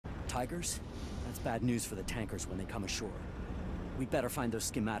Tigers? That's bad news for the tankers when they come ashore. We better find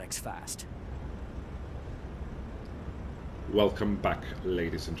those schematics fast. Welcome back,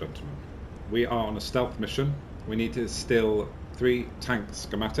 ladies and gentlemen. We are on a stealth mission. We need to steal 3 tank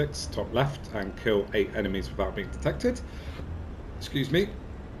schematics, top left, and kill 8 enemies without being detected. Excuse me.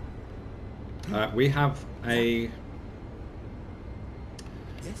 We have a...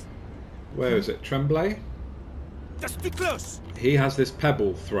 Where is it? Tremblay? Just be close. He has this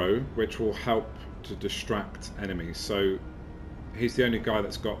pebble throw, which will help to distract enemies. So he's the only guy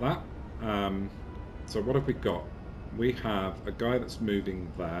that's got that. So what have we got? We have a guy that's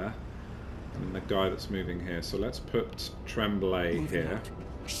moving there, and a guy that's moving here. So let's put Tremblay here.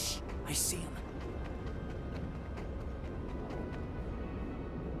 Shh, I see him.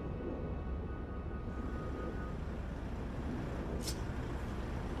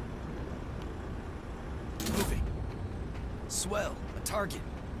 Moving. Swell, a target.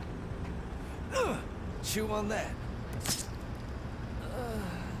 Chew on that.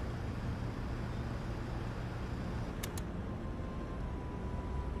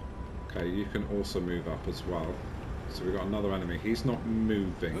 Okay, you can also move up as well. So we've got another enemy. He's not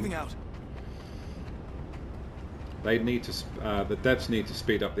moving. Moving out. They need to. The devs need to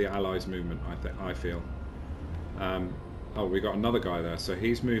speed up the allies' movement. I feel. Oh, we got another guy there. So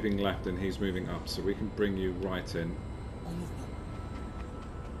he's moving left and he's moving up. So we can bring you right in.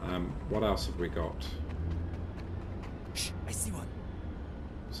 What else have we got? Shh, I see one.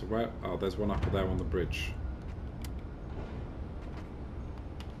 So where? Oh, there's one up there on the bridge.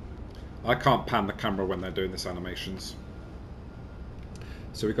 I can't pan the camera when they're doing this animations.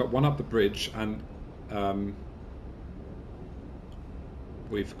 So we've got one up the bridge, and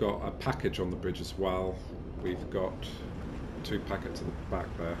we've got a package on the bridge as well. We've got 2 packets at the back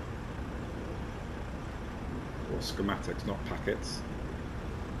there. Or schematics, not packets.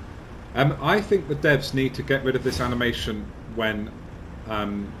 I think the devs need to get rid of this animation when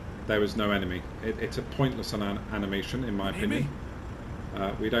there is no enemy. It's a pointless animation, in my opinion.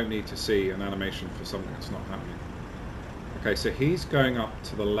 We don't need to see an animation for something that's not happening. Okay, so he's going up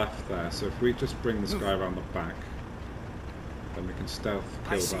to the left there. So if we just bring this guy around the back, then we can stealth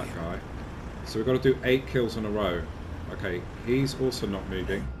kill that guy. So we've got to do 8 kills in a row. Okay, he's also not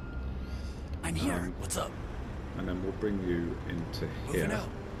moving. I'm here. What's up? And then we'll bring you into here. Moving out.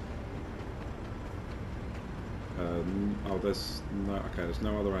 Oh, there's no. Okay, there's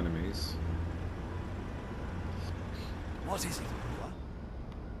no other enemies. What is it?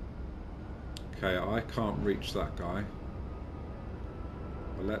 Okay, I can't reach that guy.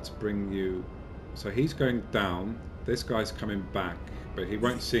 But let's bring you... So he's going down. This guy's coming back, but he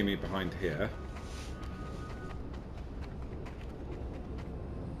won't see me behind here.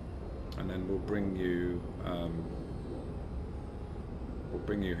 And then we'll bring you... we'll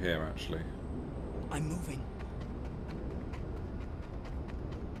bring you here, actually. I'm moving.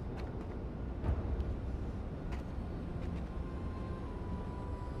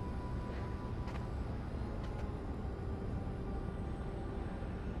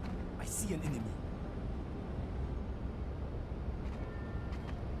 See an enemy.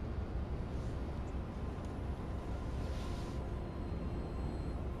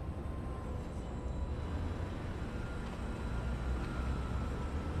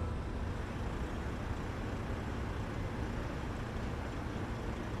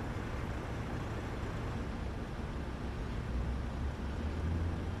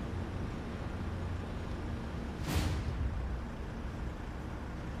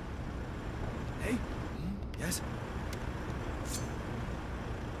 Yes?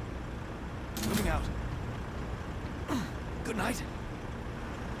 Moving out. Good night.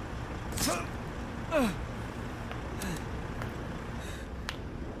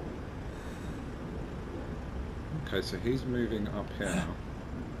 Okay, so he's moving up here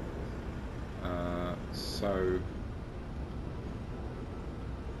now. So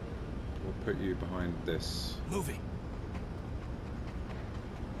we'll put you behind this. Moving.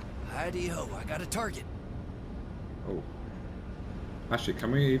 Heidi ho, I got a target. Oh, actually,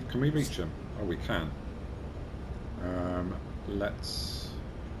 can we reach him? Oh, we can. Let's.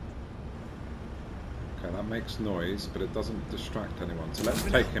 Okay, that makes noise, but it doesn't distract anyone. So let's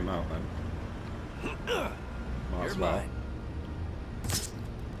take him out then. Might as well.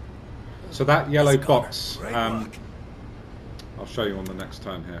 So that yellow box. I'll show you on the next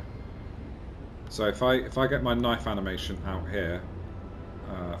turn here. So if I get my knife animation out here,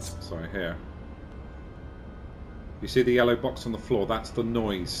 sorry, here. You see the yellow box on the floor? That's the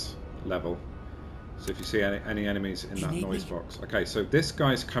noise level. So if you see any enemies in that noise box. Okay, so this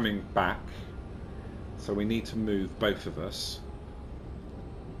guy's coming back. So we need to move both of us.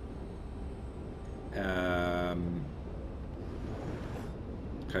 Okay,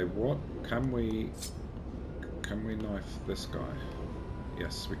 what can we knife this guy?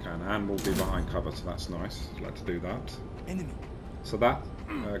 Yes, we can, and we'll be behind cover, so that's nice. Let's do that. Enemy. So that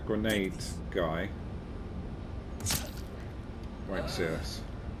grenade guy won't see us.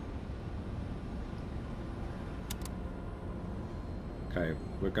 Okay,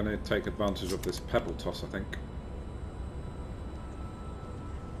 we're going to take advantage of this pebble toss, I think.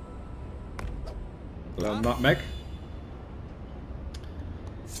 A little nutmeg.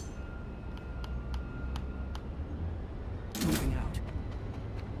 Moving out.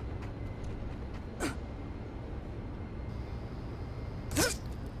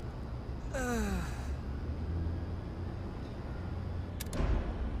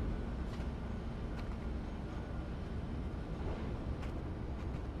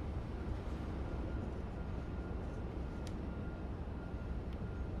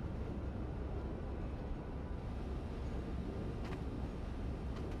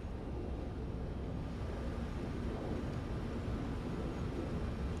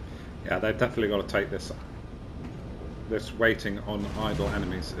 Yeah, they've definitely got to take this waiting on idle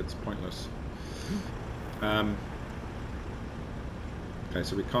enemies. It's pointless. Okay,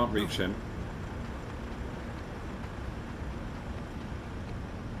 so we can't reach him.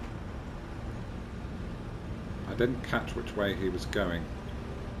 I didn't catch which way he was going.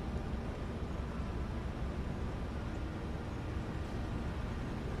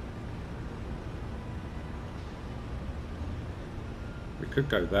 We could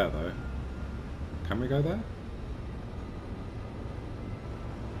go there though. Can we go there?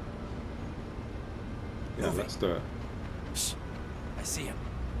 Yeah, let's do it. Shh. I see him.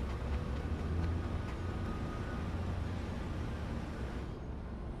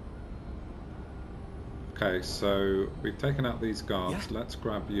 Okay, so we've taken out these guards. Yeah. Let's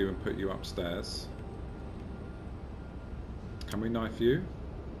grab you and put you upstairs. Can we knife you?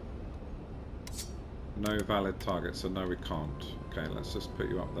 No valid target, so no we can't. Okay, let's just put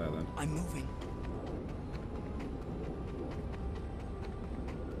you up there then. I'm moving.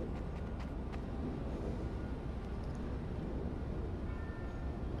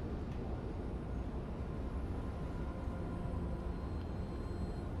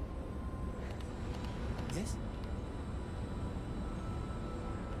 Yes?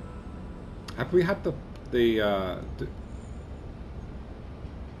 Have we had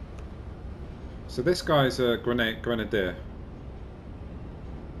so this guy's a grenadier.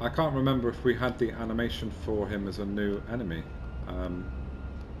 I can't remember if we had the animation for him as a new enemy.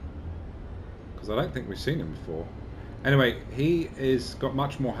 Because I don't think we've seen him before. Anyway, he is got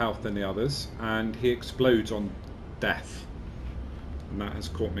much more health than the others, and he explodes on death. And that has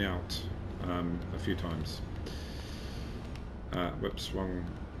caught me out a few times. Whoops, wrong.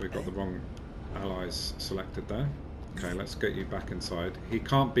 We've got the wrong allies selected there. Okay, let's get you back inside. He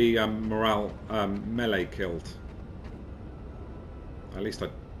can't be melee killed. At least I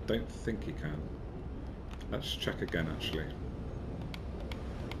don't think he can. Let's check again, actually.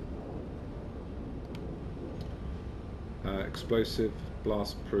 Explosive,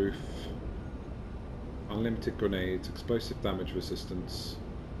 blast proof, unlimited grenades, explosive damage resistance.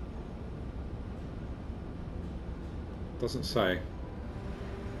 Doesn't say.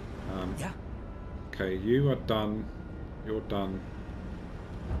 Yeah. Okay, you are done. You're done.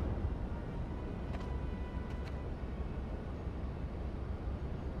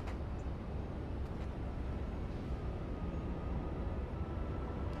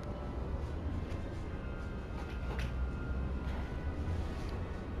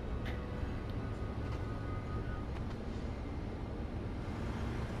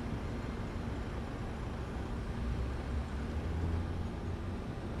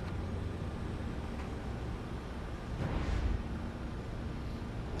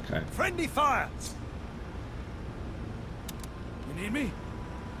 Okay. Friendly fire! You need me?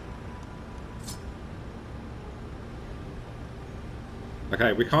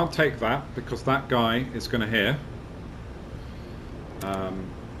 Okay, we can't take that because that guy is going to hear.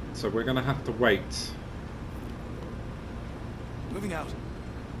 So we're going to have to wait. Moving out.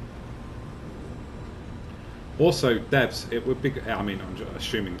 Also, devs, it would be... I mean, I'm just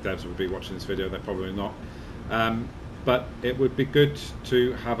assuming devs would be watching this video. They're probably not. But it would be good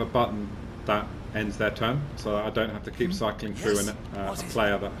to have a button that ends their turn, so that I don't have to keep cycling through a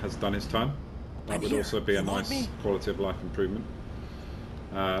player that has done his turn. That would also be a nice quality of life improvement.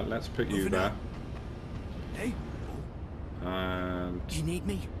 Let's put you there. Hey. And You need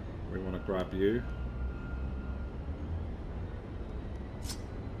me? we want to grab you.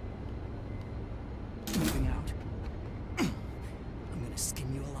 Moving out. I'm gonna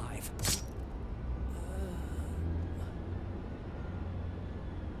skin you alive.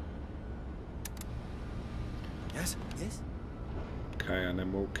 Yes? Yes? Okay, and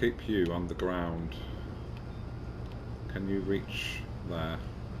then we'll keep you on the ground. Can you reach there?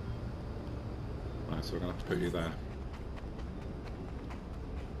 Right, so we're going to have to put you there.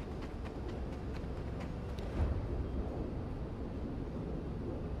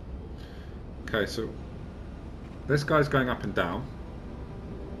 Okay, so this guy's going up and down.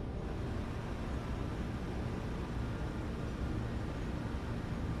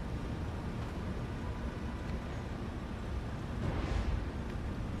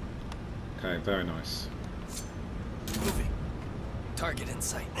 Okay, very nice. Moving. Target in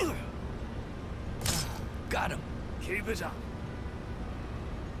sight. Got him. Keep it up.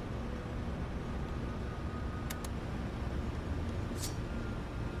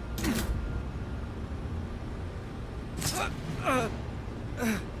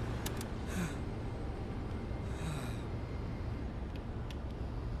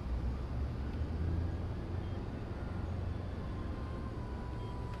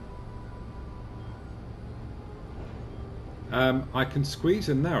 I can squeeze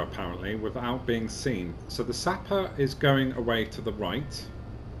in there apparently without being seen. So the sapper is going away to the right,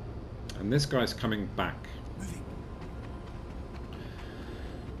 and this guy's coming back. Moving.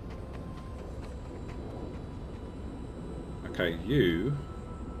 Okay, you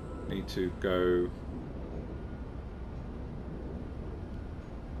need to go.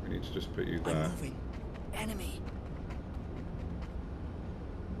 We need to just put you there. I'm moving. Enemy.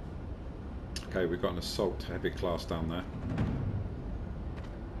 Okay, we've got an assault heavy class down there.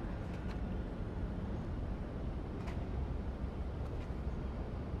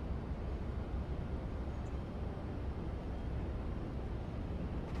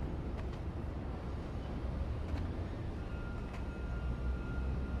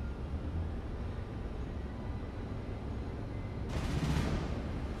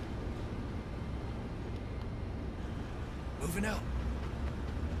 Moving out.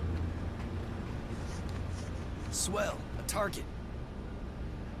 Swell. A target.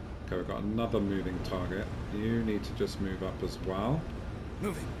 Okay, we've got another moving target. You need to just move up as well.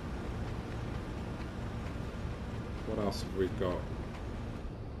 Moving. What else have we got?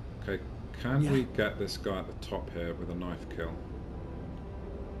 Okay, can we get this guy at the top here with a knife kill?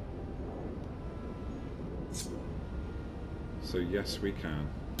 So yes, we can.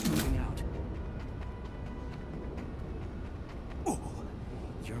 Moving out. Oh,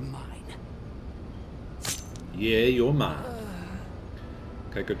 you're mine. Yeah, you're mine.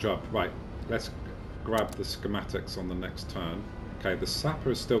 Okay, good job. Right, let's grab the schematics on the next turn. Okay, the sapper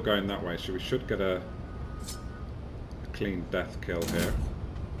is still going that way, so we should get a clean death kill here.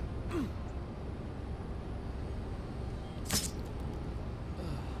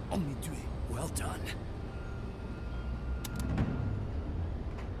 Well done.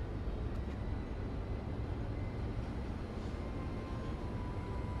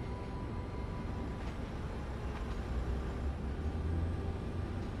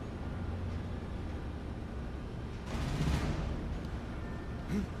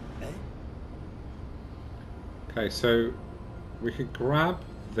 Okay, so we could grab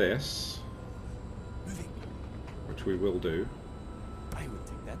this, Moving. which we will do. I would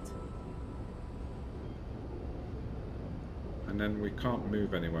take that. And then we can't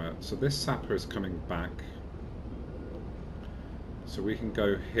move anywhere. So this sapper is coming back. So we can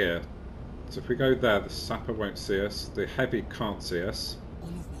go here. So if we go there, the sapper won't see us. The heavy can't see us.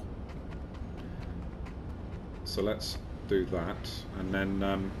 So let's do that. And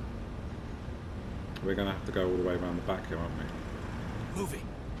then we're going to have to go all the way around the back here, aren't we? Moving.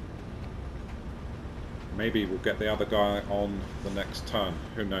 Maybe we'll get the other guy on the next turn.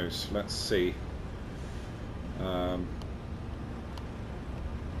 Who knows? Let's see.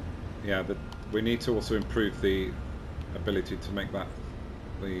 Yeah, we need to also improve the ability to make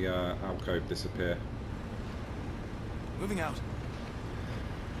the alcove disappear. Moving out.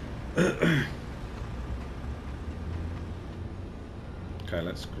 Okay,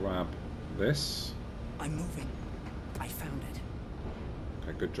 let's grab this. I'm moving. I found it.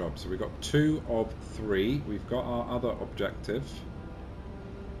 Okay, good job. So we've got 2 of 3. We've got our other objective.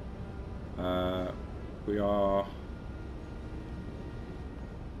 We are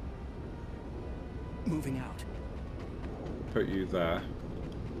Moving out. put you there.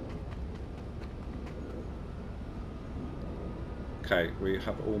 Okay, we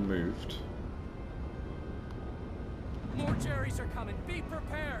have all moved. More Jerry's are coming. Be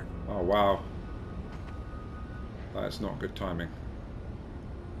prepared. Oh wow. That is not good timing.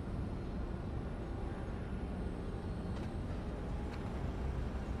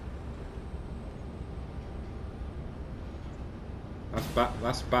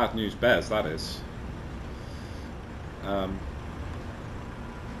 That's bad news bears, that is.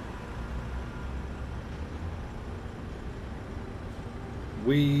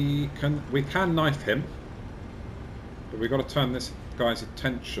 We can knife him, but we've got to turn this guy's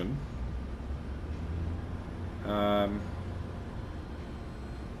attention.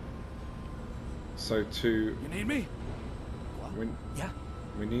 So to You need me? Yeah.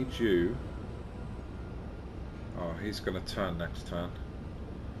 we need you. Oh, he's going to turn next turn.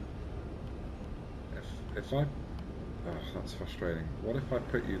 If I, oh, that's frustrating. What if I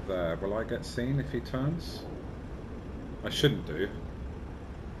put you there? Will I get seen if he turns? I shouldn't do.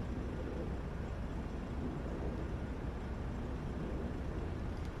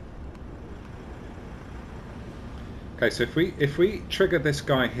 Okay, so if we trigger this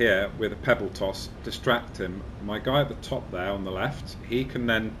guy here with a pebble toss, distract him, my guy at the top there on the left, he can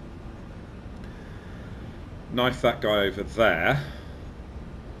then knife that guy over there.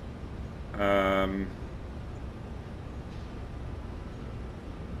 The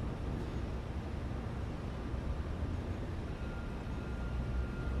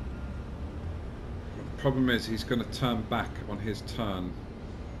problem is he's going to turn back on his turn.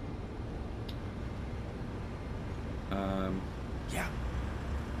 Yeah.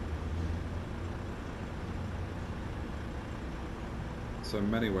 So in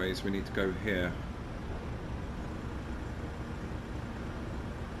many ways we need to go here.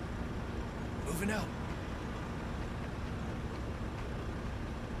 Moving out.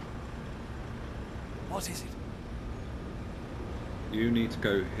 What is it? You need to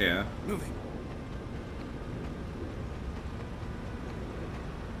go here. Moving.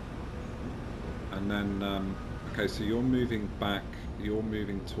 And then, okay, so you're moving back, you're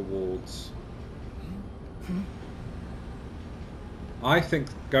moving towards... I think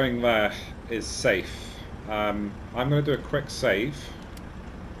going there is safe. I'm going to do a quick save,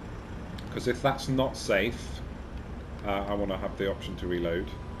 because if that's not safe, I want to have the option to reload.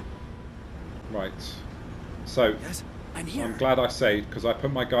 Right, so Yes, I'm here. I'm glad I saved, because I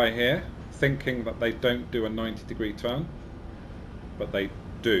put my guy here, thinking that they don't do a 90-degree turn, but they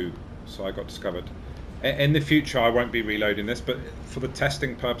do. So I got discovered. In the future I won't be reloading this, but for the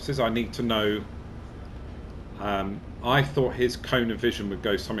testing purposes I need to know. I thought his cone of vision would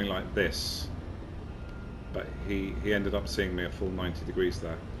go something like this, but he ended up seeing me a full 90 degrees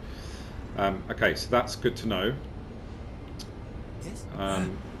there. Okay, so that's good to know. Yes.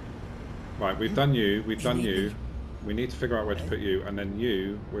 Right, we've done you, we've done you. We need to figure out where to put you, and then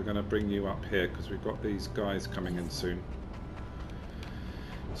you, we're going to bring you up here because we've got these guys coming in soon.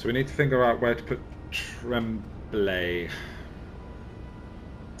 So we need to figure out where to put Tremblay.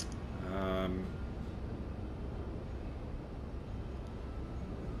 I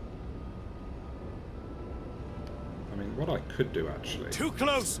mean, what I could do actually... Too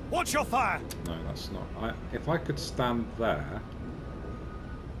close! Watch your fire! No, that's not... if I could stand there...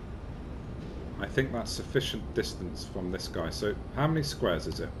 I think that's sufficient distance from this guy. So how many squares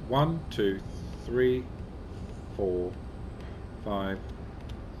is it? 1, 2, 3, 4, 5,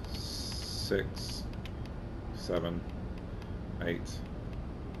 6, 7, 8,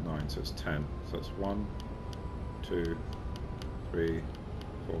 9. So it's 10. So it's 1, 2, 3,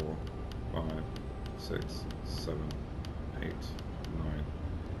 4, 5, 6, 7, 8, 9,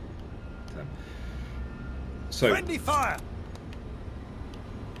 10. So Friendly fire!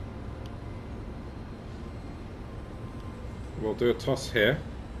 we'll do a toss here.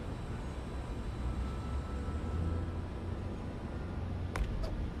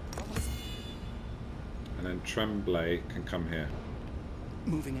 And then Tremblay can come here.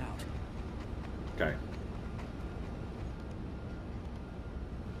 Moving out. Okay.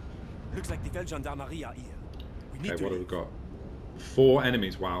 Looks like the Feld Gendarmerie are here. We need Okay, to what have we leave. got? 4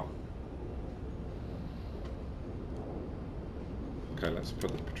 enemies, wow. Okay, let's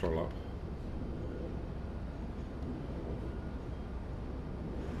put the patrol up.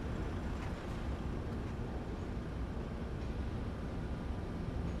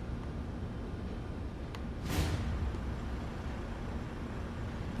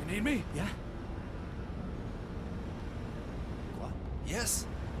 You need me? Yeah. What? Yes?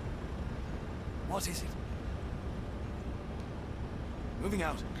 What is it? Moving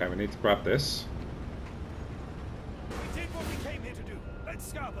out. Okay, we need to grab this. We did what we came here to do.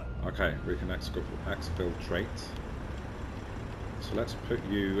 Let's scupper. Okay, we can exfiltrate. So let's put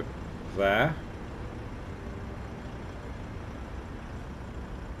you there.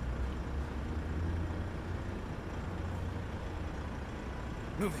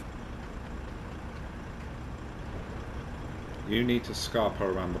 Moving. You need to scarper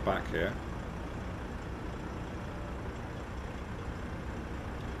around the back here.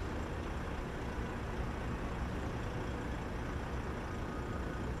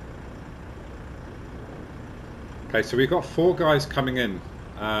 Okay, so we've got 4 guys coming in.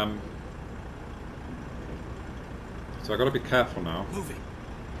 So I've got to be careful now. Moving.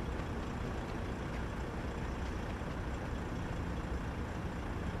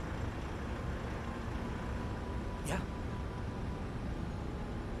 Yeah.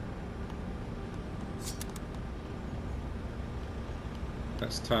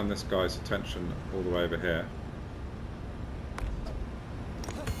 Let's turn this guy's attention all the way over here.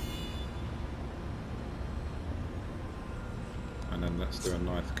 And then let's do a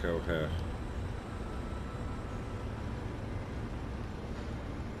knife kill here.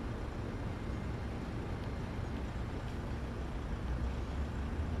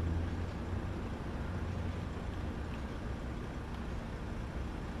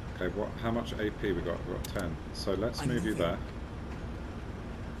 Okay, how much AP we got? We've got 10. So let's move you there.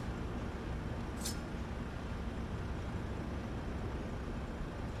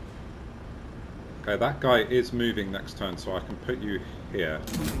 Okay, that guy is moving next turn, so I can put you here.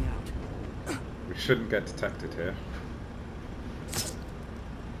 Moving out. We shouldn't get detected here.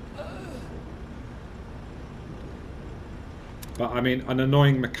 But I mean, an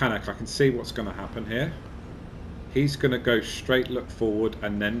annoying mechanic, I can see what's going to happen here. He's going to go straight look forward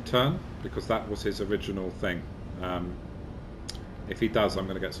and then turn, because that was his original thing. If he does, I'm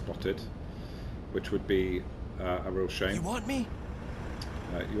going to get spotted, which would be a real shame. You want me?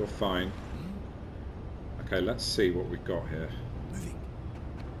 You're fine. Okay, let's see what we've got here. Moving.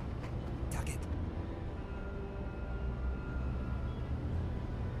 Target.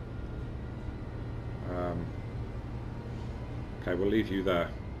 Okay, we'll leave you there.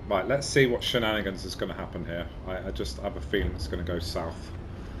 Right, let's see what shenanigans is going to happen here. I just have a feeling it's going to go south.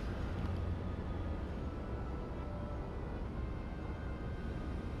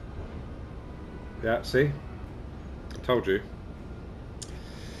 Yeah, see? I told you.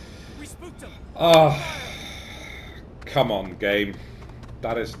 We spooked him. Oh, come on, game.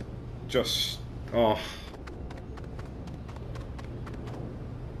 That is just... Oh.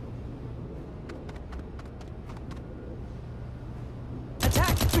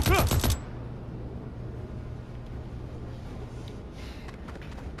 Attack! Too close.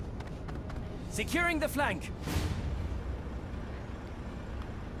 Securing the flank.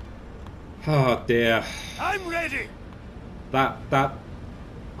 Oh dear. I'm ready. That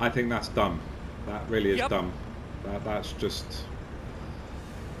I think that's dumb. That really is Yep. dumb. That's just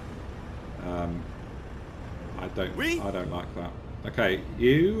I don't like that. Okay,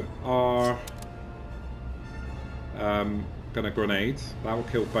 you are gonna grenade. That will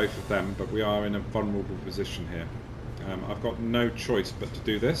kill both of them, but we are in a vulnerable position here. I've got no choice but to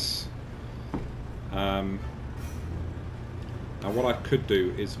do this. Now what I could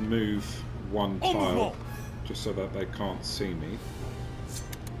do is move one tile just so that they can't see me.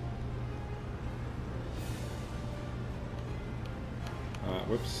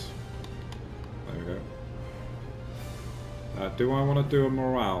 Whoops. There we go. Do I want to do a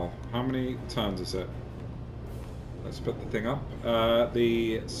morale? How many turns is it? Let's put the thing up.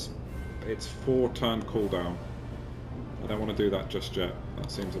 It's 4 turn cooldown. I don't want to do that just yet. That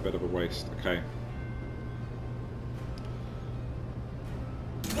seems a bit of a waste. Okay.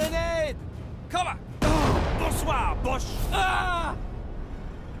 Grenade! Cover! Bonsoir, Bosch! Ah!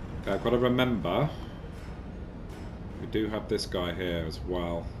 Okay, I've got to remember we do have this guy here as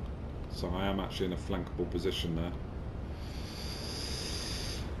well, so I am actually in a flankable position there.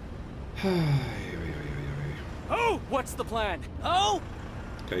 Oh, what's the plan? Oh!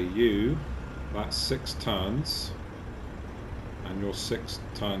 Okay, that's 6 turns, and you're 6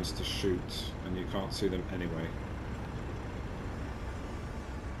 turns to shoot, and you can't see them anyway.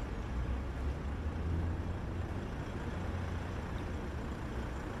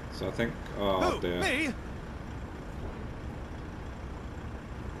 So I think, oh dear. Me?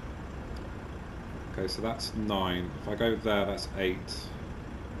 Okay, so that's 9. If I go there, that's 8.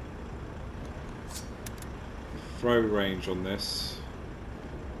 Throw range on this.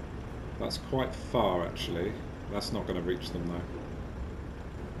 That's quite far, actually. That's not going to reach them, though.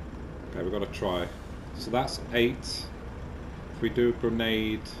 Okay, we've got to try. So that's 8. If we do a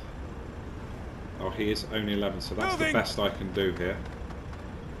grenade... Oh, he is only 11, so that's the best I can do here.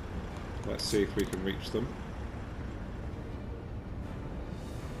 Let's see if we can reach them.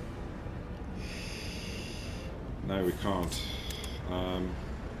 No, we can't.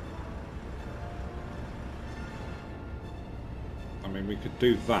 I mean, we could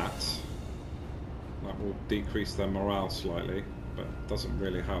do that. That will decrease their morale slightly, but it doesn't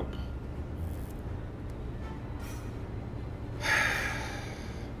really help.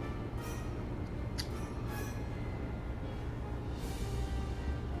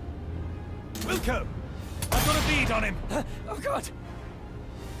 Wilco! I've got a bead on him! Oh God!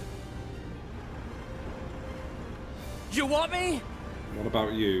 You want me? What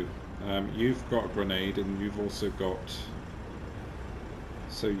about you? You've got a grenade and you've also got...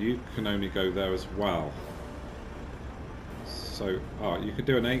 So you can only go there as well. So, you could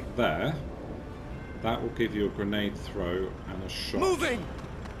do an 8 there. That will give you a grenade throw and a shot. Moving!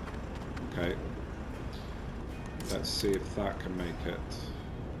 Okay. Let's see if that can make it.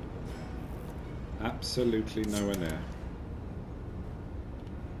 Absolutely nowhere near.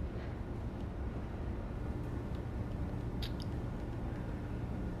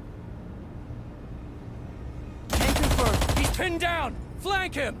 Can't confirm. He's pinned down.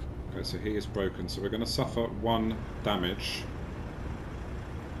 Flank him. Okay, so he is broken. So we're going to suffer 1 damage.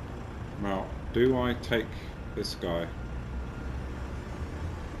 Now, do I take this guy?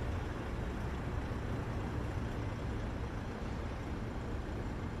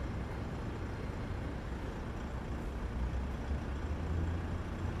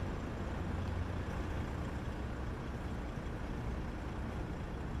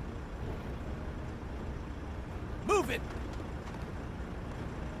 Move it.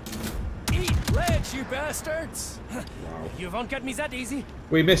 Eat legs, you bastards. Wow. You won't get me that easy.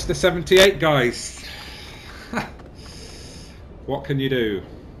 We missed the 78, guys. What can you do?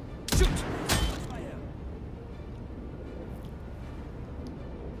 Shoot.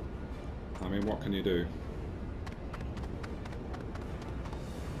 I mean, what can you do?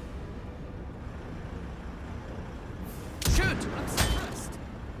 Shoot. I'm suppressed.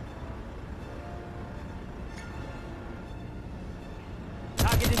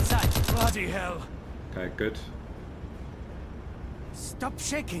 Target inside. Bloody hell! Okay, good. Stop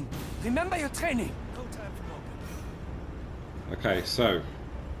shaking. Remember your training. No time for moping. Okay, so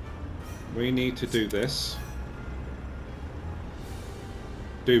we need to do this.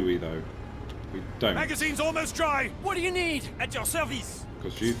 Do we though? We don't, Magazine's almost dry! What do you need? At your service!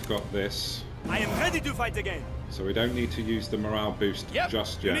 because you've got this. I am ready to fight again! So we don't need to use the morale boost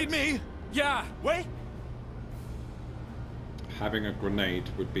just You yet. need me? Yeah. Wait! Having a grenade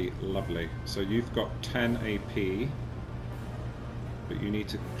would be lovely. So you've got 10 AP, but you need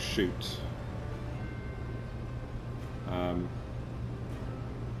to shoot.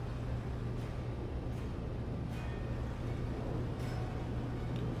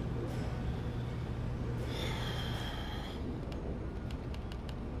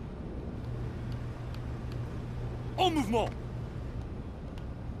 En mouvement!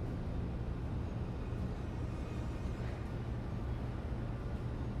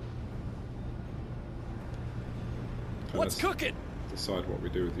 What's cooking? Decide what we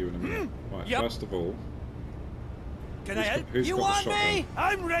do with you in a minute. Right, Yep. first of all, Can I help? who's You got a want shotgun? me?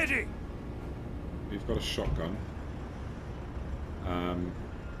 I'm ready! You've got a shotgun.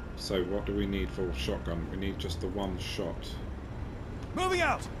 So what do we need for a shotgun? We need just the 1 shot. Moving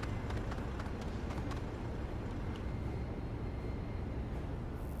out!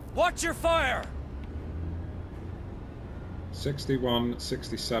 Watch your fire. 61,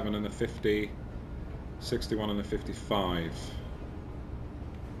 67 and the 50. 61 and the 55.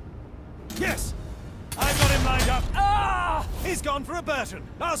 Yes! I've got him lined up! Ah! He's gone for a Burton!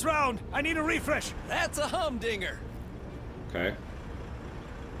 Last round! I need a refresh! That's a humdinger. Okay.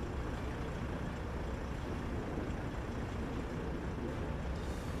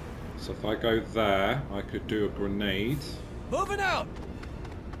 So if I go there, I could do a grenade. Moving out.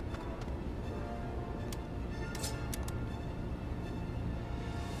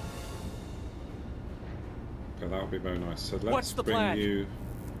 Okay, that would be very nice. So let's What's the bring plan? you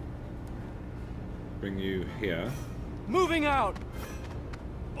here. Moving out.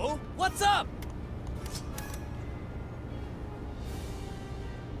 Oh, what's up?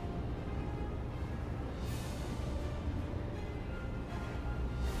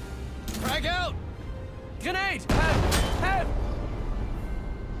 Frag out. Grenade. Have.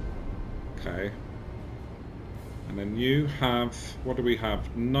 Okay. And then you have, what do we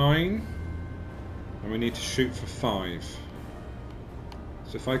have? 9. And we need to shoot for 5.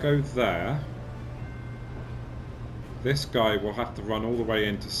 So if I go there, this guy will have to run all the way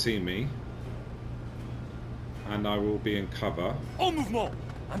in to see me. And I will be in cover. En mouvement!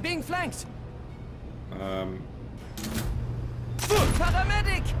 I'm being flanked. Foot!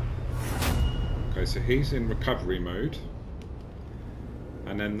 Paramedic. Okay, so he's in recovery mode.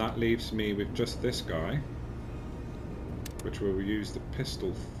 And then that leaves me with just this guy, which we'll use the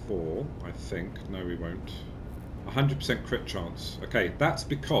pistol for, I think. No, we won't. 100% crit chance. Okay, that's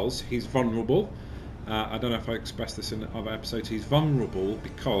because he's vulnerable. I don't know if I expressed this in other episodes. He's vulnerable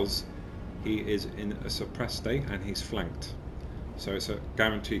because he is in a suppressed state and he's flanked. So it's a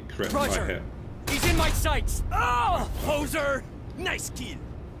guaranteed crit if I Roger. hit. He's in my sights! Oh, poser! Nice kill!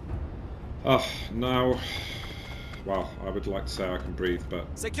 Oh, no. Well, I would like to say I can breathe, but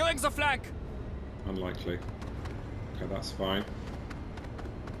Securing the flank! unlikely. Okay, that's fine.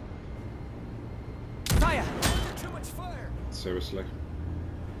 Fire! Too much fire! Seriously.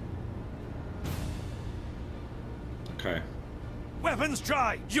 Okay, Weapons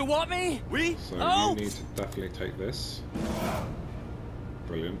dry! You want me? We? so Oh! you need to definitely take this.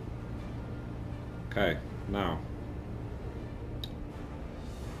 Brilliant. Okay, now.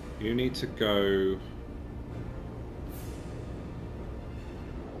 You need to go...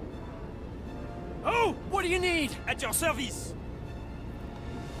 Oh! What do you need? At your service!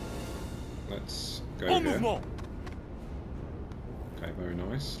 Let's go En here. mouvement! Okay, very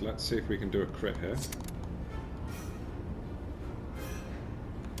nice. Let's see if we can do a crit here.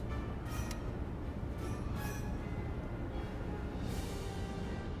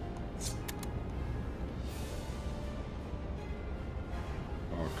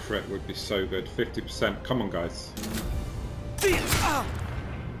 Oh, crit would be so good. 50%. Come on, guys. Ah!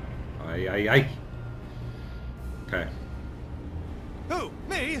 Aye, aye, aye. Okay. Who?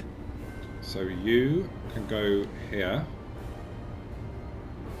 Me? So you can go here.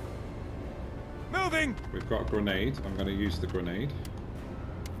 Moving! We've got a grenade. I'm going to use the grenade.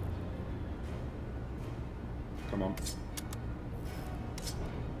 Come on.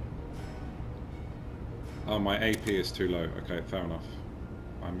 Oh, my AP is too low. Okay, fair enough.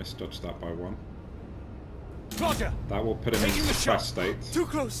 I misjudged that by 1. Roger! That will put him in Taking the shot. suppressed state. Too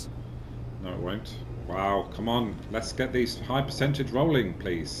close! No, it won't. Wow, come on. Let's get these high percentage rolling,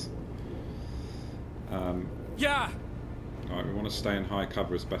 please. Yeah! Alright, we want to stay in high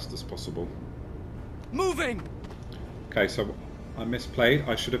cover as best as possible. Moving! Okay, so I misplayed.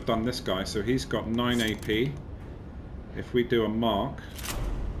 I should have done this guy. So he's got 9 AP. If we do a mark,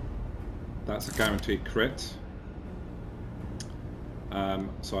 that's a guaranteed crit.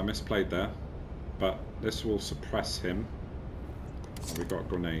 So I misplayed there. But this will suppress him. Oh, we got a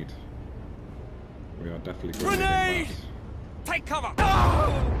grenade. We are definitely grenading Grenade! that. Take cover!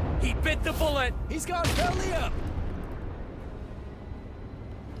 Oh! He bit the bullet! He's gone belly up!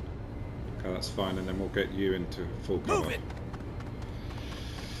 Okay, that's fine, and then we'll get you into full cover. Move it!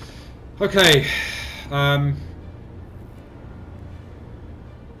 Okay.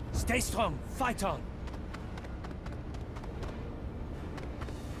 Stay strong! Fight on!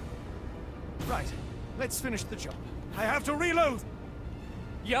 Right. Let's finish the job. I have to reload!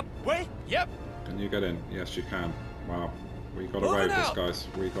 Yep. Wait! Yep. Can you get in? Yes, you can. Wow. We got Moving away with this, out. guys.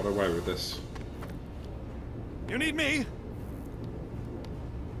 We got away with this. You need me?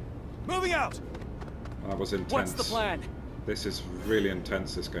 Moving out! That was intense. What's the plan? This is really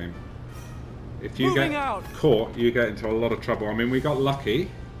intense, this game. If you Moving get out. caught, you get into a lot of trouble. I mean, we got lucky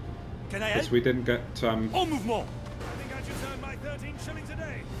Can I because help? we didn't get En mouvement! I think I just earned my 13 shillings a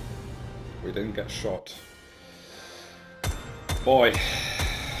day. we didn't get shot. Boy.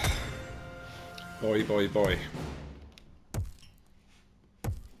 Boy, boy, boy.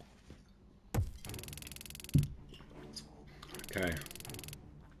 Okay.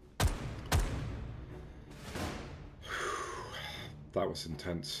 That was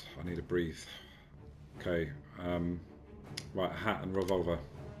intense. I need to breathe. Okay. Right, hat and revolver.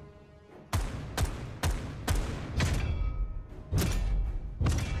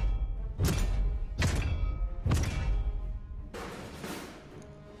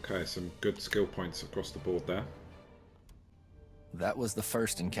 Okay, some good skill points across the board there. That was the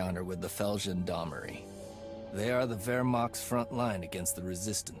first encounter with the Feldgendarmerie. They are the Wehrmacht's front line against the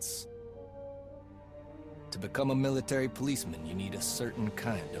resistance. To become a military policeman, you need a certain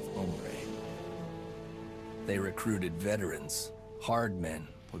kind of hombre. They recruited veterans, hard men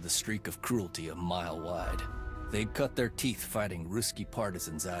with a streak of cruelty a mile wide. They'd cut their teeth fighting Ruski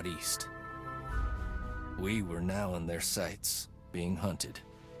partisans out east. We were now in their sights, being hunted.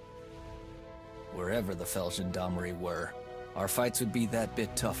 Wherever the Feldgendarmerie were, our fights would be that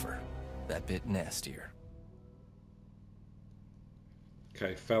bit tougher, that bit nastier.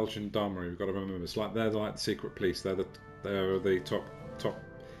 Okay, Feldgendarmerie. We've got to remember it's like they're like the secret police. They're the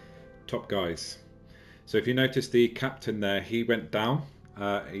top guys. So if you notice the captain there, he went down.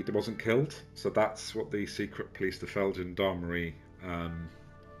 He wasn't killed. So that's what the secret police, the Feldgendarmerie.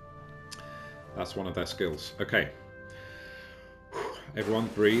 That's one of their skills. Okay. Everyone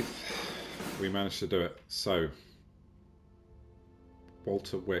breathe. We managed to do it. So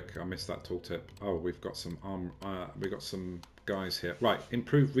Walter Wick. I missed that tooltip. Oh, we've got some we got some guys here. Right,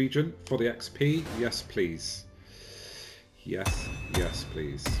 improved region for the XP. Yes, please. Yes, yes,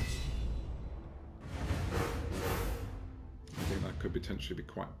 please. I think that could potentially be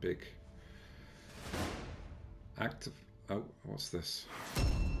quite big. Active. Oh, what's this?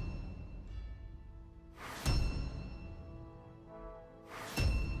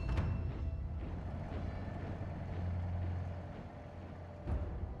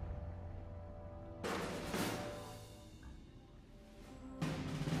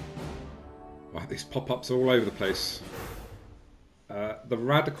 Wow, these pop-ups are all over the place. The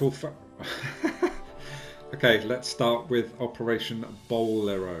radical... Okay, let's start with Operation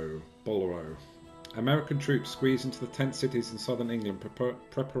Bolero. American troops squeeze into the tent cities in southern England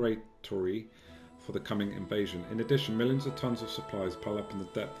preparatory for the coming invasion. In addition, millions of tons of supplies pile up in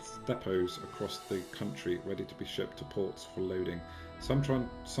the depots across the country, ready to be shipped to ports for loading. Some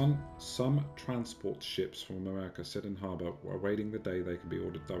transport ships from America sit in harbour, awaiting the day they can be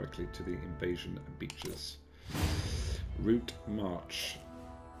ordered directly to the invasion beaches. Route march.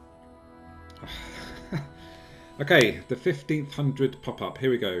 Okay, the 1500 pop-up. Here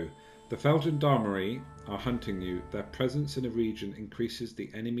we go. The Feldgendarmerie are hunting you. Their presence in a region increases the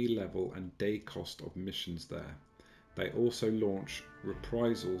enemy level and day cost of missions there. They also launch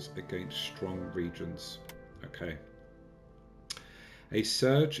reprisals against strong regions. Okay. A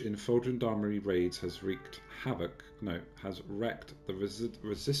surge in Feldgendarmerie raids has wreaked has wrecked the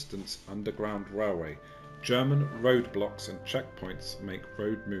Resistance Underground Railway. German roadblocks and checkpoints make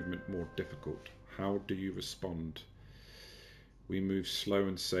road movement more difficult. How do you respond? We move slow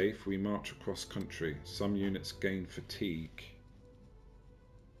and safe. We march across country. Some units gain fatigue.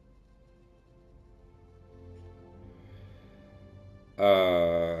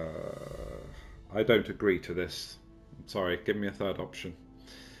 I don't agree to this. I'm sorry, give me a third option.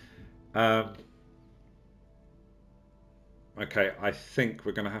 Okay, I think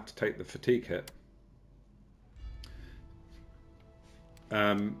we're going to have to take the fatigue hit.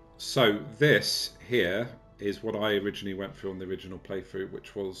 So this here is what I originally went through on the original playthrough,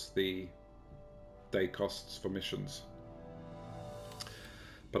 which was the day costs for missions.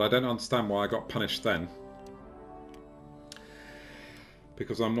 But I don't understand why I got punished then.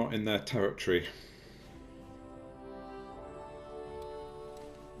 Because I'm not in their territory.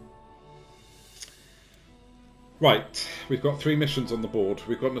 Right, we've got 3 missions on the board.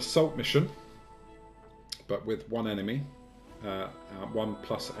 We've got an assault mission, but with 1 enemy. 1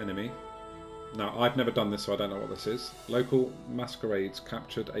 plus enemy. Now, I've never done this, so I don't know what this is. Local masquerades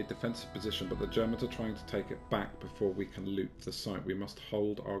captured a defensive position, but the Germans are trying to take it back before we can loot the site. We must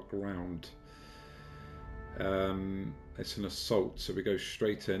hold our ground. It's an assault, so we go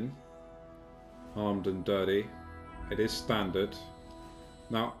straight in. Armed and dirty. It is standard.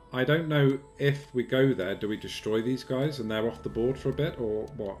 Now, I don't know if we go there, do we destroy these guys and they're off the board for a bit, or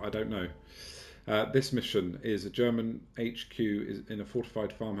what? I don't know. This mission is a German HQ in a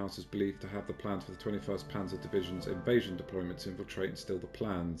fortified farmhouse is believed to have the plans for the 21st Panzer Division's invasion deployments, infiltrate and steal the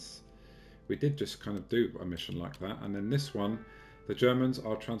plans. We did just kind of do a mission like that, and then this one, the Germans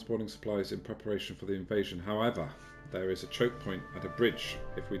are transporting supplies in preparation for the invasion. However, there is a choke point at a bridge.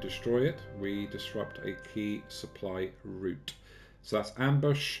 If we destroy it, we disrupt a key supply route. So that's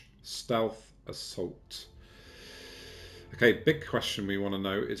ambush, stealth, assault. Okay, big question we want to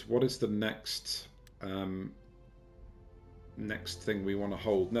know is what is the next thing we want to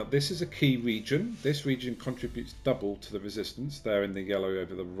hold. Now, this is a key region. This region contributes double to the resistance. There in the yellow over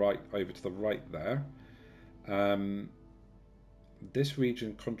to the right there. This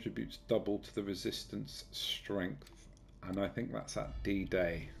region contributes double to the resistance strength, and I think that's at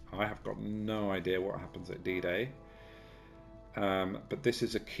D-Day. I have got no idea what happens at D-Day, but this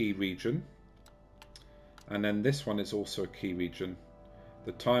is a key region. And then this one is also a key region.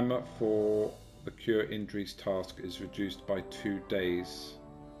 The timer for the cure injuries task is reduced by 2 days.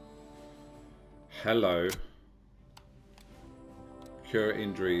 Hello. Cure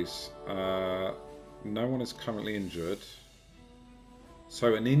injuries. No one is currently injured.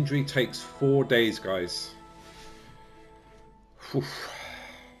 So an injury takes 4 days, guys. Whew.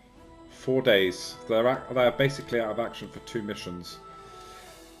 4 days. They're basically out of action for 2 missions.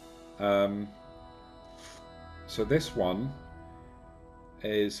 So this one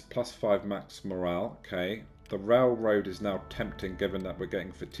is +5 max morale. Okay. The railroad is now tempting given that we're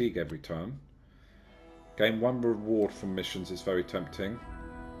getting fatigue every turn. Gain 1 reward from missions is very tempting.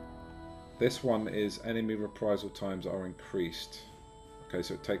 This one is enemy reprisal times are increased. Okay,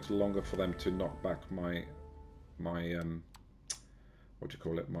 so it takes longer for them to knock back my what do you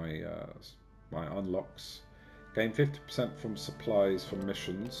call it? My unlocks. Gain 50% from supplies from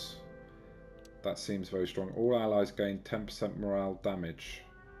missions. That seems very strong. All allies gain 10% morale damage.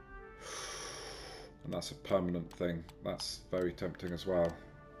 And that's a permanent thing. That's very tempting as well.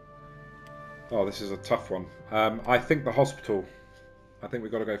 Oh, this is a tough one. I think the hospital. I think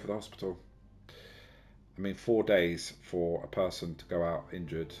we've got to go for the hospital. I mean, 4 days for a person to go out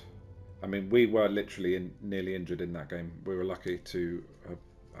injured. I mean, we were literally nearly injured in that game. We were lucky to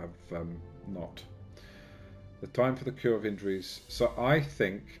have not. The time for the cure of injuries. So I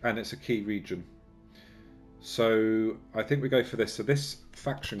think, and it's a key region. So I think we go for this. So this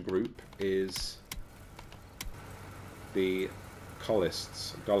faction group is the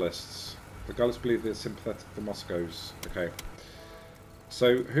Gaulists. The Gaulists believe they're sympathetic to Moscow's. Okay.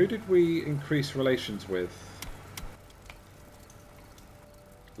 So who did we increase relations with?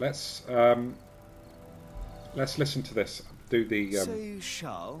 Let's listen to this. Do the Say,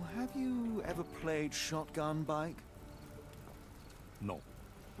 Charles, have you ever played shotgun bike? No.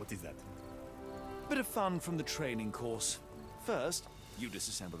 What is that? Bit of fun from the training course. First, you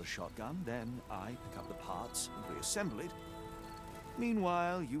disassemble a shotgun, then I pick up the parts and reassemble it.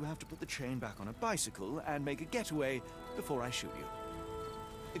 Meanwhile, you have to put the chain back on a bicycle and make a getaway before I shoot you.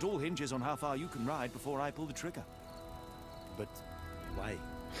 It all hinges on how far you can ride before I pull the trigger. But why?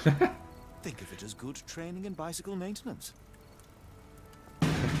 Think of it as good training in bicycle maintenance.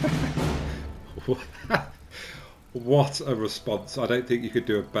 What a response. I don't think you could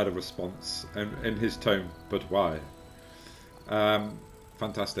do a better response in his tone, but why?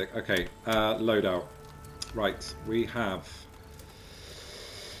 Fantastic. Okay, loadout. Right, we have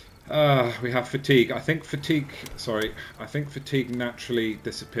fatigue. I think fatigue naturally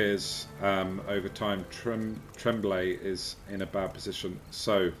disappears over time. Tremblay is in a bad position.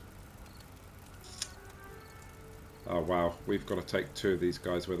 So, oh wow, we've got to take 2 of these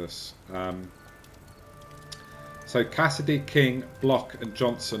guys with us. So Cassidy, King, Block and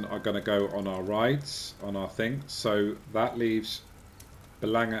Johnson are going to go on our rides, on our thing. So that leaves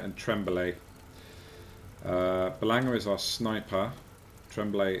Belanga and Tremblay. Belanga is our sniper.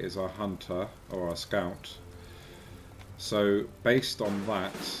 Tremblay is our hunter, or our scout. So based on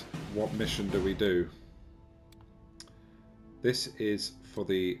that, what mission do we do? This is for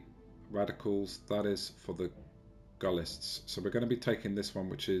the radicals, that is for the Gaulists. So we're going to be taking this one,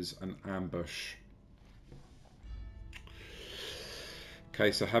 which is an ambush.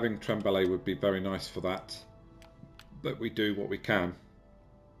 Okay, so having Tremblay would be very nice for that. But we do what we can.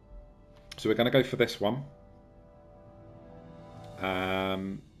 So we're going to go for this one.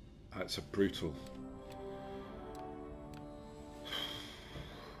 It's a brutal.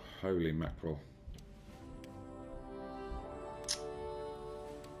 Holy mackerel.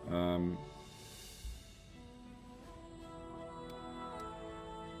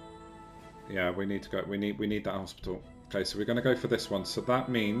 Yeah, we need to go. We need that hospital. Okay, so we're going to go for this one. So that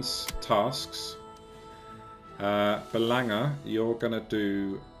means tasks. Belanga, you're going to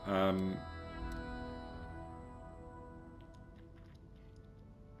do.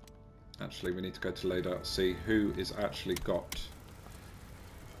 Actually, we need to go to loadout, see who is actually got.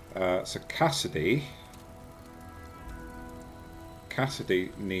 So Cassidy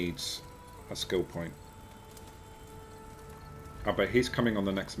needs a skill point. Oh, but he's coming on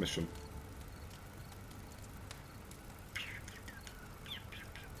the next mission.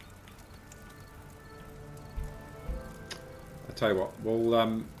 I tell you what,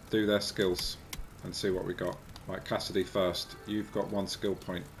 we'll do their skills and see what we got. Right, Cassidy first. You've got 1 skill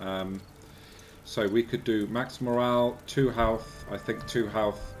point. So we could do max morale, 2 health. I think 2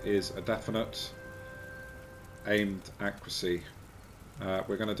 health is a definite. Aimed accuracy.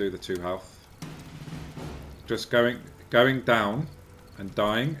 We're going to do the 2 health. Just going down and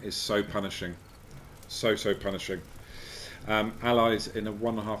dying is so punishing. So punishing. Allies in a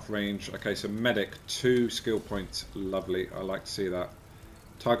 1.5 range. Okay, so medic, 2 skill points. Lovely. I like to see that.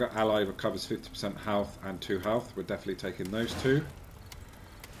 Target ally recovers 50% health and 2 health. We're definitely taking those 2.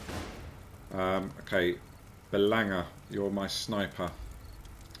 Okay, Belanga, you're my sniper.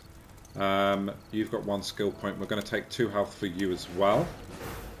 You've got 1 skill point. We're going to take 2 health for you as well.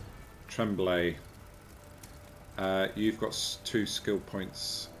 Tremblay, you've got 2 skill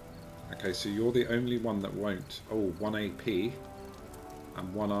points. Okay, so you're the only one that won't. Oh, 1 AP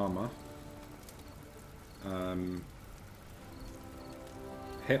and 1 armor.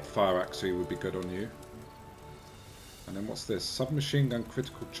 Hip fire actually would be good on you. And then what's this? Submachine gun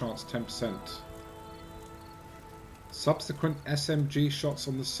critical chance 10%. Subsequent SMG shots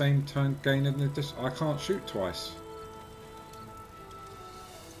on the same turn gain an addition. I can't shoot twice.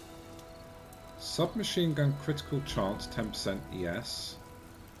 Submachine gun critical chance 10%, yes.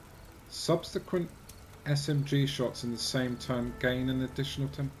 Subsequent SMG shots in the same turn gain an additional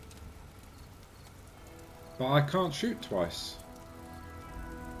 10%. But I can't shoot twice.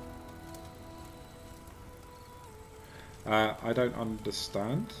 I don't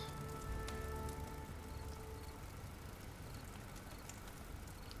understand.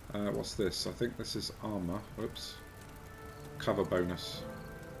 What's this? I think this is armor. Oops. Cover bonus.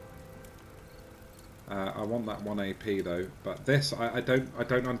 I want that 1 AP though, but this I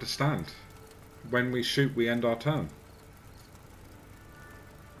don't understand. When we shoot, we end our turn.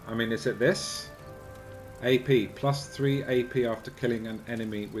 I mean, is it this? AP plus 3 AP after killing an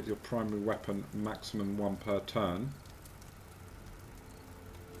enemy with your primary weapon, maximum 1 per turn.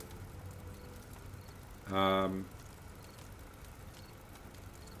 I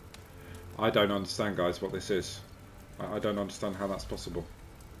don't understand, guys, what this is. I don't understand how that's possible.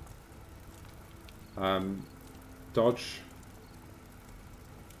 Dodge.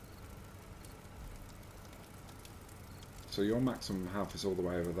 So your maximum health is all the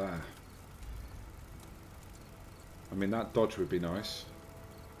way over there. I mean, that dodge would be nice.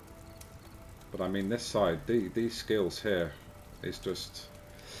 But I mean, this side, these skills here is just...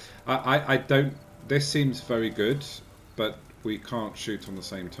 I don't... This seems very good, but we can't shoot on the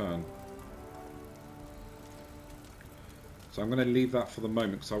same turn. So I'm going to leave that for the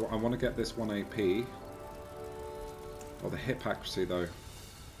moment, because I want to get this 1 AP. Oh, the hip accuracy, though.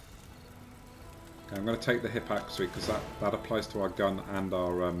 Okay, I'm going to take the hip accuracy, because that applies to our gun and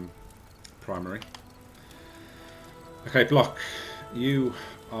our primary. Okay, Block. You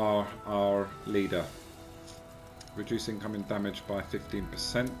are our leader. Reduce incoming damage by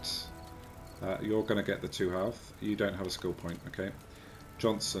 15%. You're going to get the 2 health. You don't have a skill point, okay?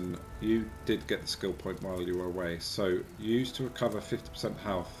 Johnson, you did get the skill point while you were away. So, use to recover 50%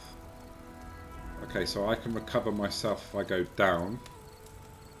 health. Okay, so I can recover myself if I go down.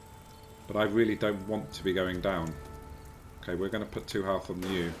 But I really don't want to be going down. Okay, we're going to put 2 health on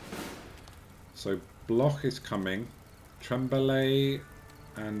you. So, Block is coming. Tremblay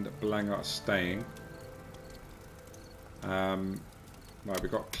and Belanger are staying. Right,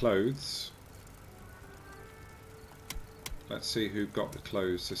 we've got clothes. Let's see who got the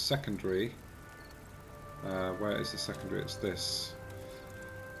clothes. So secondary. Where is the secondary? It's this.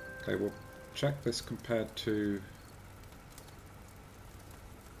 Okay, we'll check this compared to...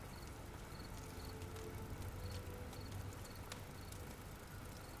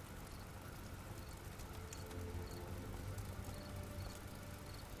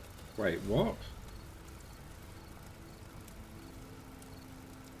 Wait, what?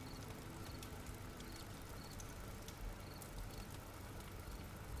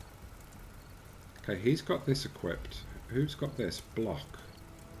 Okay, he's got this equipped. Who's got this? Block.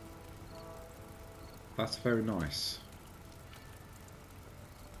 That's very nice.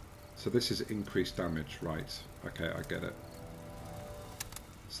 So this is increased damage, right. Okay, I get it.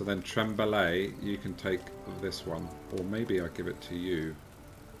 So then Tremblay, you can take this one. Or maybe I give it to you.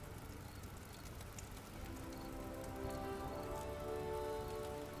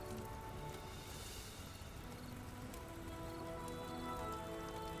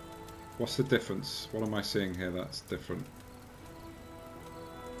 What's the difference? What am I seeing here that's different?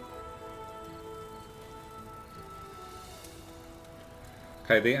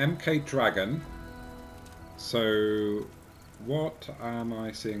 Okay, the MK Dragon. So, what am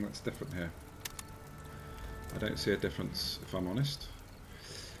I seeing that's different here? I don't see a difference, if I'm honest.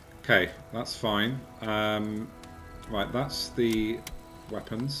 Okay, that's fine. Right, that's the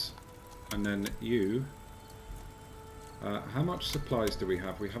weapons. And then you... how much supplies do we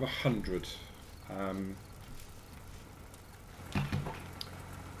have? We have 100.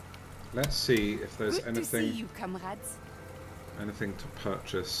 Let's see if there's Good anything. to see you, comrades. Anything to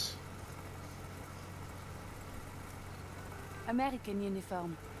purchase. American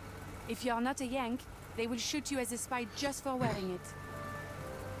uniform. If you are not a Yank, they will shoot you as a spy just for wearing it.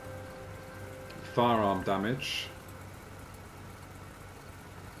 Firearm damage.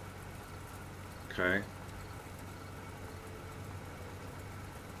 Okay.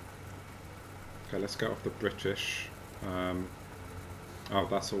 Okay, let's get off the British. Oh,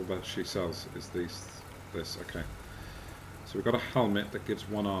 that's all that she sells, is this. Okay. So we've got a helmet that gives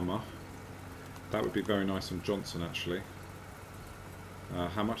 1 armor. That would be very nice on Johnson, actually.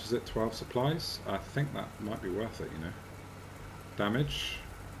 How much is it? 12 supplies? I think that might be worth it, you know. Damage.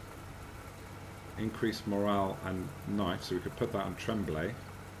 Increased morale and knife, so we could put that on Tremblay.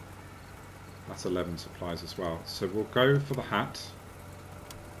 That's 11 supplies as well. So we'll go for the hat.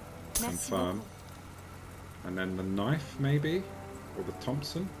 Confirm. And then the knife, maybe? Or the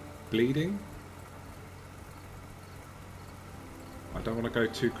Thompson? Bleeding? I don't want to go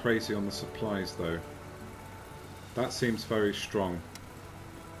too crazy on the supplies, though. That seems very strong.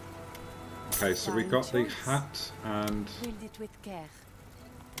 Okay, so we got the hat and... Build it with care.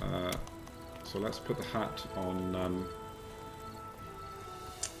 so let's put the hat on...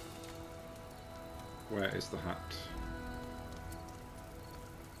 where is the hat?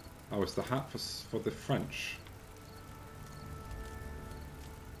 Oh, it's the hat for the French.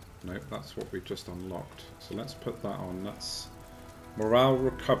 Nope, that's what we just unlocked. So let's put that on. That's morale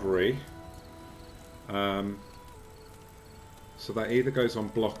recovery. So that either goes on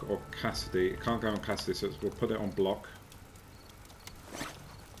block or Cassidy. It can't go on Cassidy, so we'll put it on block.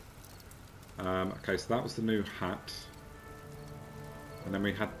 Okay, so that was the new hat. And then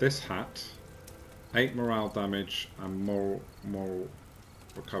we had this hat. 8 morale damage and moral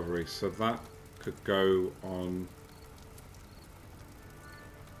recovery. So that could go on...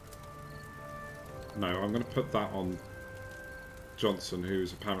 No, I'm going to put that on Johnson,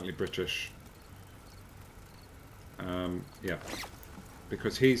 who's apparently British. Yeah,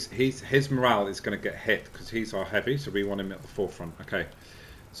 because his morale is going to get hit because he's our heavy, so we want him at the forefront. Okay,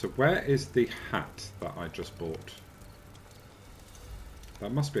 so where is the hat that I just bought?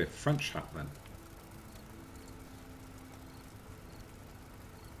 That must be a French hat then.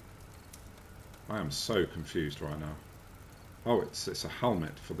 I am so confused right now. Oh, it's a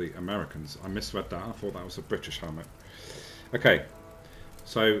helmet for the Americans. I misread that. I thought that was a British helmet. Okay,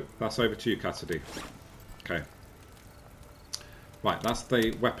 so that's over to you, Cassidy. Okay. Right, that's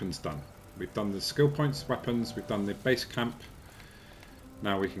the weapons done. We've done the skill points, weapons, we've done the base camp.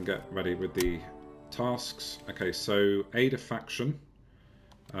 Now we can get ready with the tasks. Okay, so aid a faction.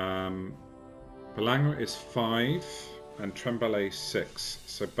 Belanga is 5 and Tremblay 6.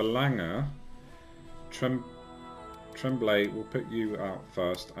 So Belanga, Tremblay, we'll put you out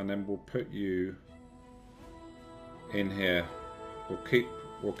first, and then we'll put you in here.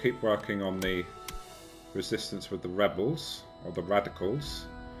 We'll keep working on the resistance with the rebels or the radicals,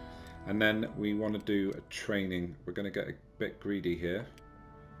 and then we want to do a training. We're going to get a bit greedy here,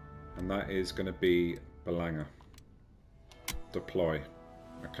 and that is going to be Belanga. Deploy.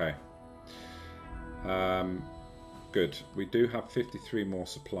 Okay. Good. We do have 53 more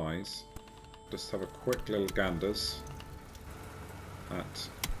supplies. Just have a quick little ganders at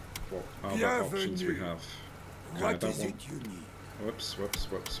what other options we have. Okay, What is it you need? Whoops. Wrong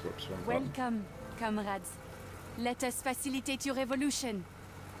button. Welcome, comrades. Let us facilitate your evolution.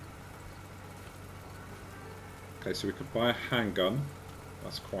 Okay, so we could buy a handgun.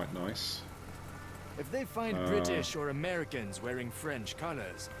 That's quite nice. If they find British or Americans wearing French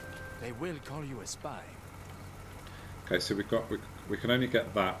colors, they will call you a spy. Okay, so we can only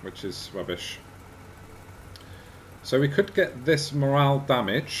get that, which is rubbish. So we could get this morale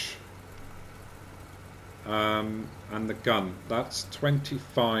damage and the gun. That's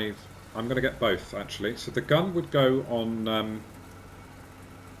 25. I'm going to get both, actually. So the gun would go on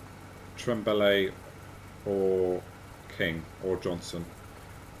Tremblay or King or Johnson.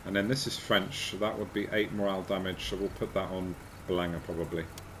 And then this is French, so that would be 8 morale damage. So we'll put that on Belanga probably.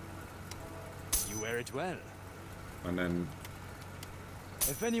 You wear it well. And then...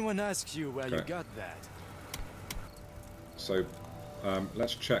 If anyone asks you where you got that... So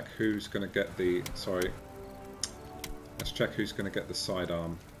let's check who's going to get the... Sorry. Let's check who's going to get the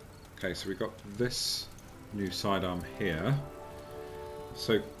sidearm. Okay, so we've got this new sidearm here.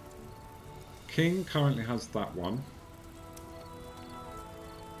 So King currently has that one.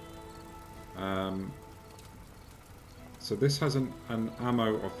 So this has an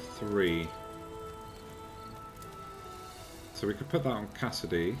ammo of 3. So we could put that on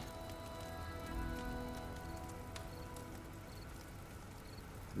Cassidy.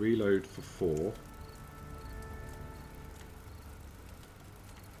 Reload for 4.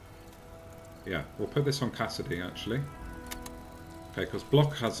 Yeah, we'll put this on Cassidy actually. Okay, because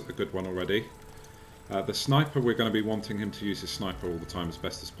Block has a good one already. The sniper, we're going to be wanting him to use his sniper all the time as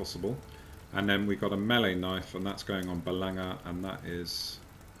best as possible. And then we got a melee knife, and that's going on Belanga, and that is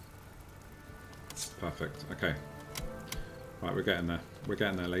perfect. Okay. Right, we're getting there. We're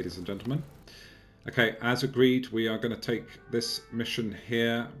getting there, ladies and gentlemen. Okay, as agreed, we are going to take this mission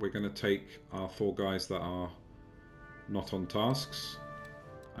here. We're going to take our 4 guys that are not on tasks.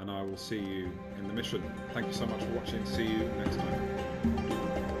 And I will see you in the mission. Thank you so much for watching. See you next time.